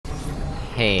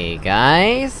Hey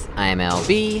guys, I'm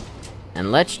LB,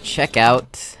 and let's check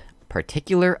out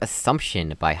Particular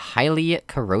Assumption by Highly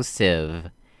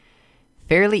Corrosive.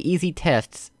 Fairly easy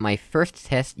tests, my first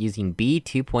test using B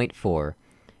 2.4.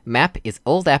 Map is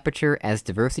old aperture as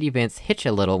diversity events hitch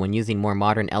a little when using more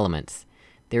modern elements.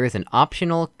 There is an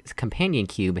optional companion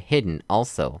cube hidden,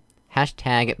 also.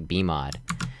 Hashtag BMod.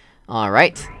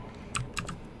 Alright.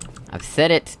 I've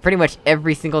said it pretty much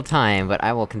every single time, but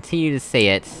I will continue to say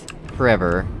it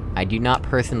forever. I do not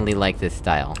personally like this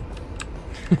style.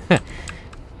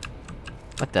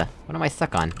 What am I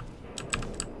stuck on?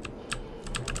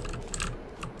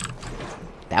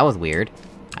 That was weird.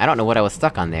 I don't know what I was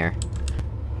stuck on there.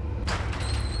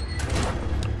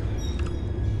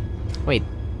 Wait.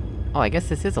 Oh, I guess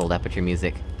this is old aperture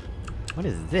music. What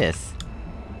is this?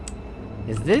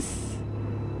 Is this...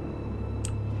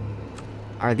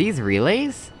 Are these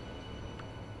relays?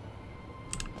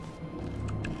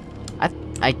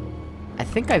 I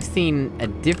think I've seen a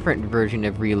different version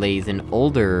of relays in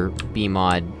older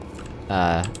BMod,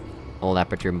 old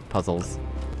aperture puzzles.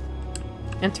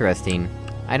 Interesting.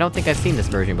 I don't think I've seen this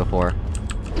version before.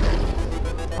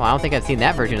 Oh, I don't think I've seen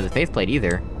that version of the faceplate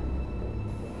either.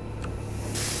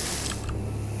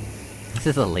 This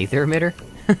is a laser emitter?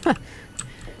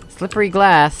 Slippery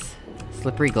glass.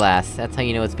 Slippery glass, that's how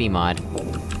you know it's BMod.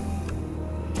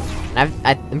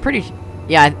 I'm pretty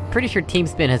sure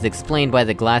TeamSpin has explained why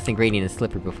the glass ingredient is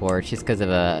slippery before, it's just cause of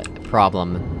a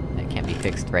problem that can't be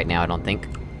fixed right now, I don't think.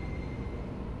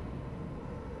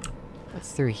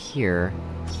 What's through here?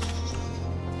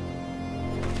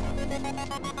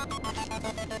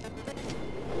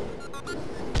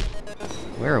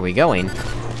 Where are we going?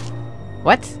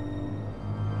 What?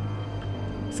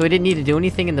 So we didn't need to do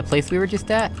anything in the place we were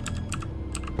just at?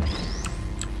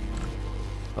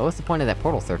 What was the point of that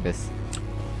portal surface?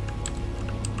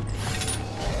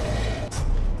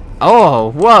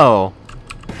 Oh, whoa!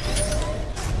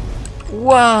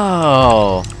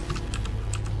 Whoa!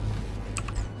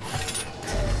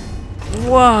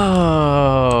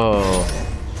 Whoa!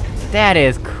 That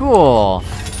is cool!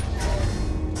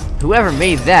 Whoever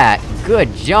made that,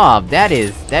 good job! That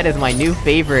is my new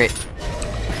favorite...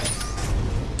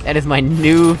 That is my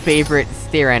new favorite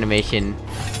stair animation.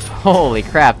 Holy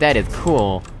crap, that is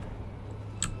cool!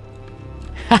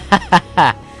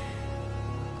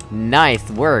 Nice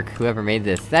work, whoever made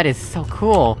this. That is so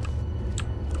cool!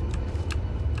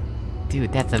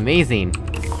 Dude, that's amazing!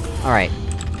 Alright.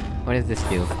 What does this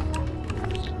do?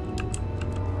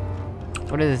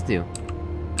 What does this do?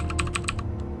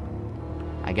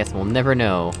 I guess we'll never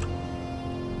know.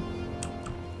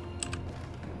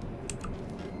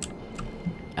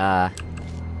 I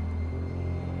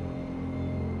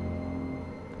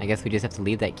guess we just have to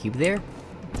leave that cube there?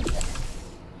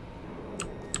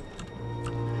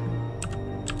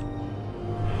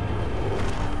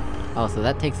 Oh, so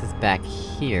that takes us back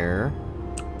here...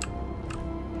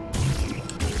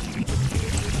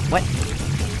 What?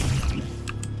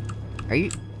 Are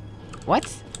you... What?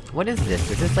 What is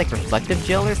this? Is this like reflective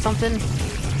gel or something?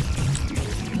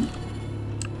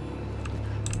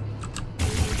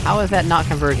 How is that not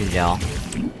conversion gel?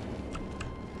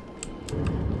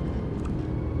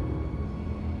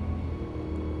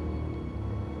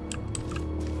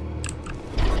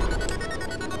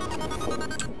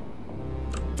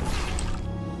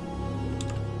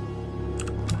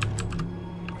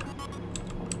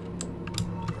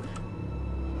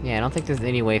 Yeah, I don't think there's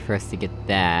any way for us to get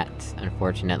that,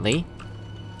 unfortunately.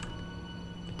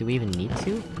 Do we even need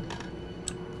to?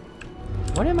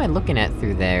 What am I looking at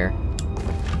through there?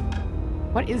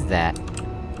 What is that?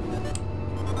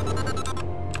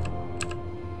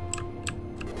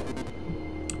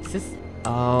 Is this...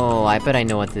 Oh, I bet I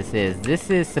know what this is. This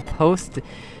is supposed to...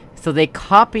 So they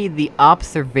copied the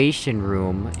observation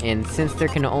room, and since there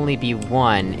can only be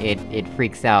one, it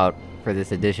freaks out for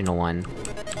this additional one.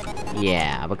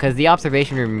 Yeah, because the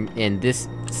observation room in this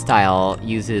style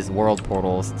uses world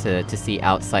portals to see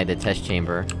outside the test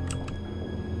chamber.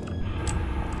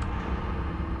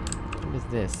 What is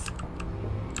this?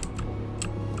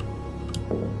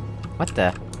 What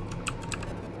the?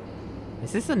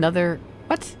 Is this another...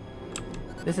 What?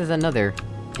 This is another...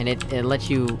 And it lets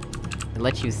you... It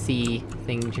lets you see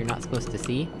things you're not supposed to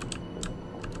see?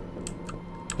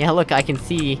 Yeah, look, I can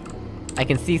see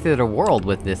through the world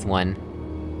with this one.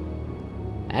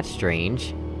 That's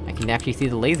strange. I can actually see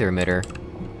the laser emitter.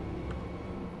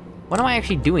 What am I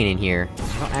actually doing in here?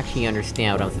 I don't actually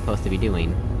understand what I'm supposed to be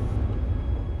doing.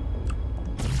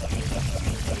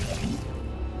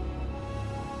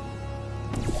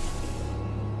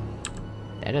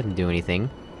 That doesn't do anything.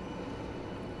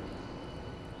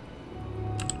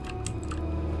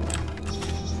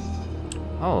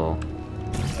 Oh.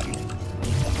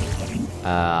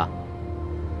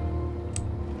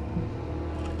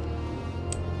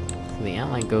 So the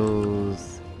outline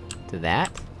goes... to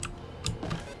that?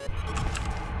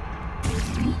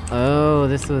 Oh,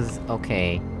 this was...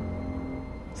 okay.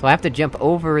 So I have to jump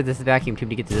over this vacuum tube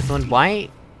to get to this one? Why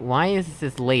is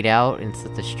this laid out in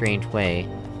such a strange way?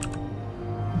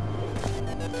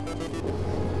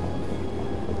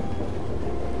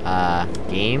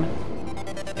 Game?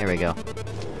 There we go.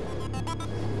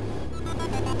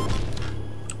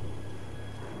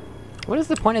 What is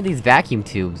the point of these vacuum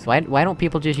tubes? Why don't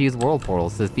people just use world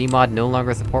portals? Does BMod no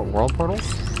longer support world portals?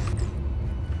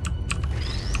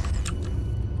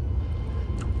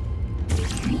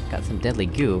 Got some deadly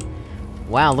goo.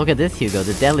 Wow, look at this, Hugo,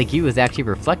 the deadly goo is actually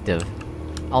reflective.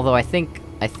 Although I think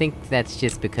that's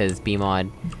just because BMod...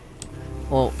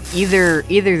 well, either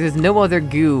there's no other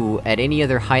goo at any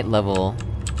other height level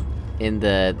in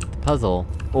the puzzle,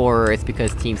 or it's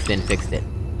because Team Spin fixed it.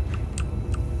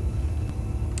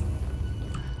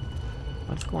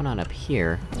 What's going on up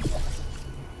here?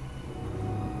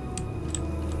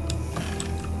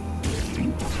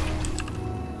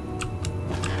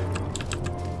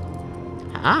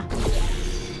 Huh?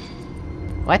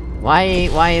 What?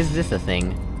 Why is this a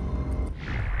thing?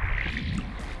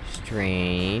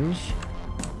 Strange...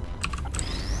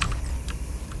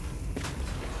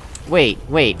 Wait.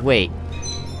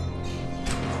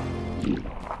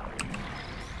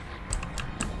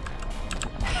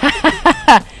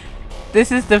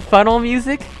 This is the funnel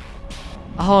music?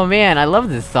 Oh man, I love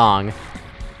this song!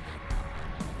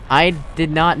 I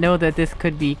did not know that this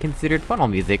could be considered funnel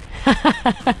music.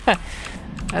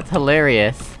 That's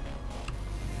hilarious.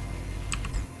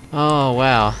 Oh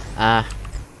wow,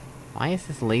 why is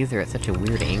this laser at such a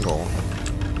weird angle?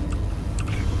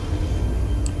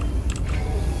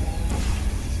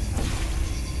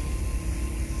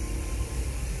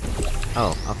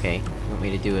 Oh, okay. You want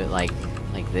me to do it like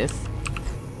this?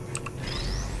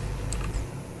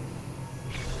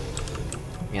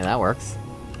 Yeah, that works.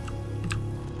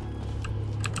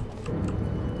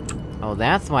 Oh,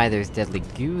 that's why there's deadly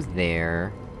goo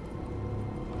there.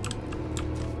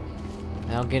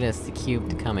 That'll get us the cube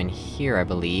to come in here, I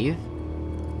believe.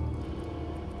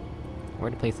 Where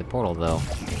to place the portal, though?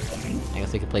 I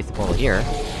guess we could place the portal here.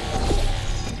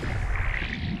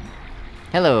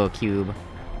 Hello, cube!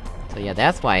 So yeah,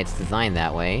 that's why it's designed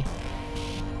that way.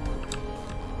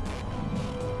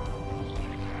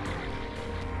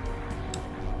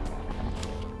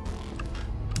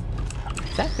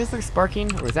 Is that Fizzler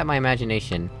sparking, or is that my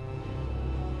imagination?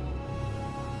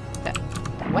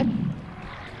 What?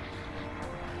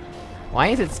 Why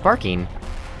is it sparking?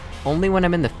 Only when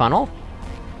I'm in the funnel?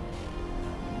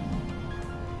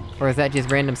 Or is that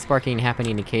just random sparking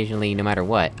happening occasionally, no matter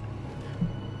what?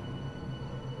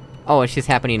 Oh, it's just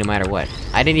happening no matter what.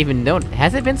 I didn't even know-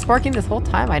 has it been sparking this whole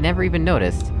time? I never even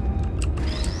noticed.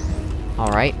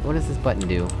 Alright, what does this button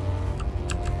do?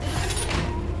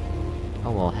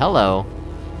 Oh well, hello!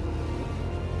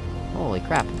 Holy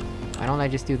crap. Why don't I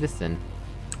just do this then?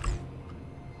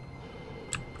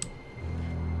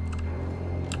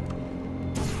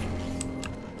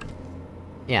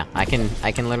 Yeah, I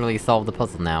can literally solve the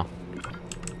puzzle now.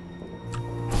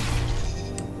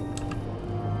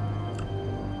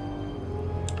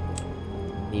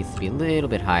 Needs to be a little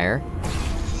bit higher.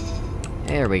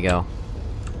 There we go.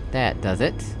 That does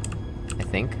it. I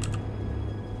think.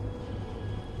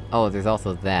 Oh, there's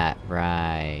also that,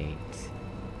 right.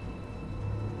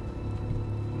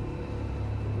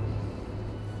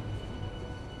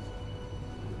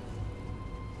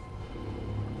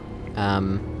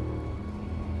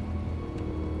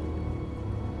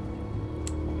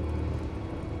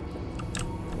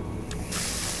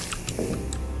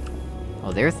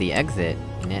 Oh, there's the exit,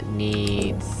 and it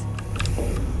needs...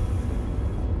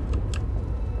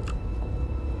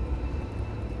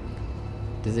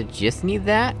 Does it just need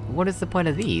that? What is the point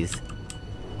of these?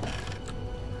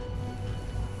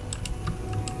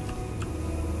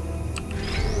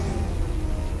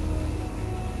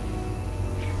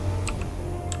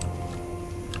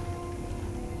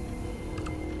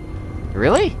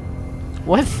 Really?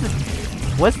 What's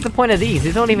the point of these?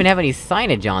 These don't even have any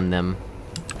signage on them.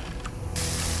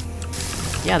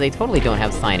 Yeah, they totally don't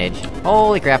have signage.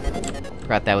 Holy crap.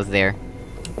 Forgot that was there.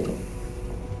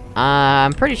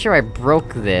 I'm pretty sure I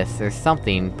broke this, or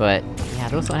something, but... yeah,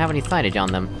 those don't have any signage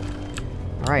on them.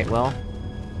 Alright, well...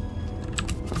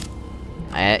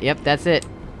 yep, that's it.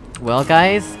 Well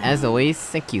guys, as always,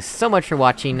 thank you so much for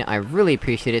watching, I really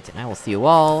appreciate it, and I will see you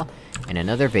all in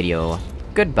another video.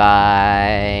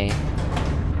 Goodbye!